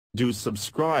Do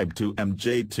subscribe to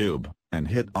MJTube and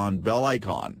hit on bell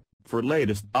icon for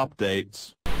latest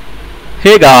updates.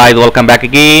 Hey guys, welcome back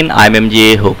again. I'm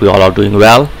MJ. Hope you all are doing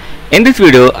well. In this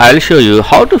video I'll show you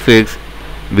how to fix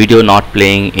video not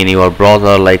playing in your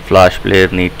browser, like Flash Player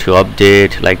need to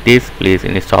update like this. Please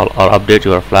install or update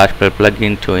your Flash Player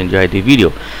plugin to enjoy the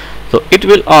video. So it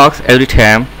will ask every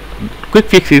time. Quick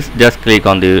fix is just click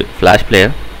on the Flash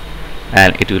Player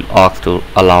and it will ask to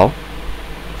allow.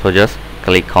 So just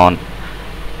click on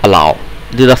allow.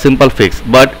 This is a simple fix,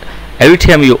 but every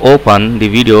time you open the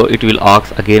video it will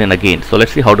ask again and again. So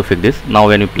let's see how to fix this. Now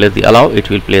when you place the allow,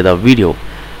 it will play the video,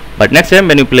 but next time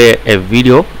when you play a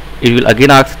video it will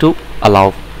again ask to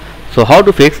allow. So how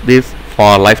to fix this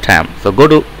for lifetime? So go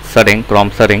to setting, Chrome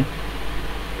setting,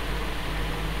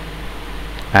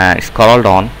 and scroll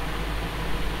down,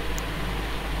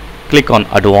 click on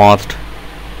advanced,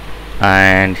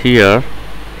 and here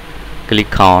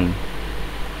click on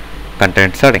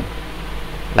content setting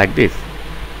like this.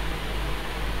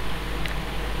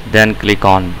 Then click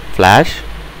on Flash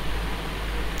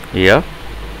here.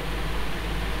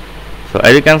 So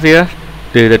as you can see here,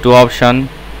 there is the two option: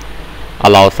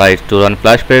 allow sites to run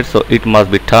Flash Player, so it must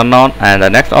be turned on, and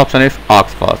the next option is aux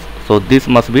first, so this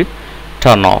must be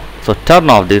turned off. So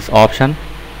turn off this option,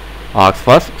 aux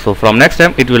first. So from next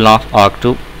time it will not ask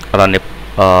to run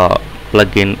a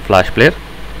plugin Flash Player.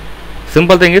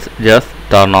 Simple thing is just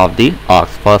turn off the aux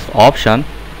first option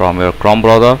from your Chrome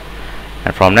browser,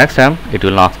 and from next time it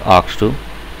will not ask to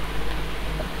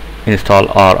install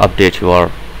or update your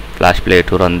Flash Player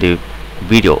to run the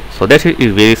video. So that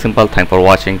is very simple. Thanks for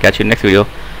watching. Catch you next video.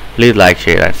 Please like,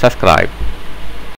 share and subscribe.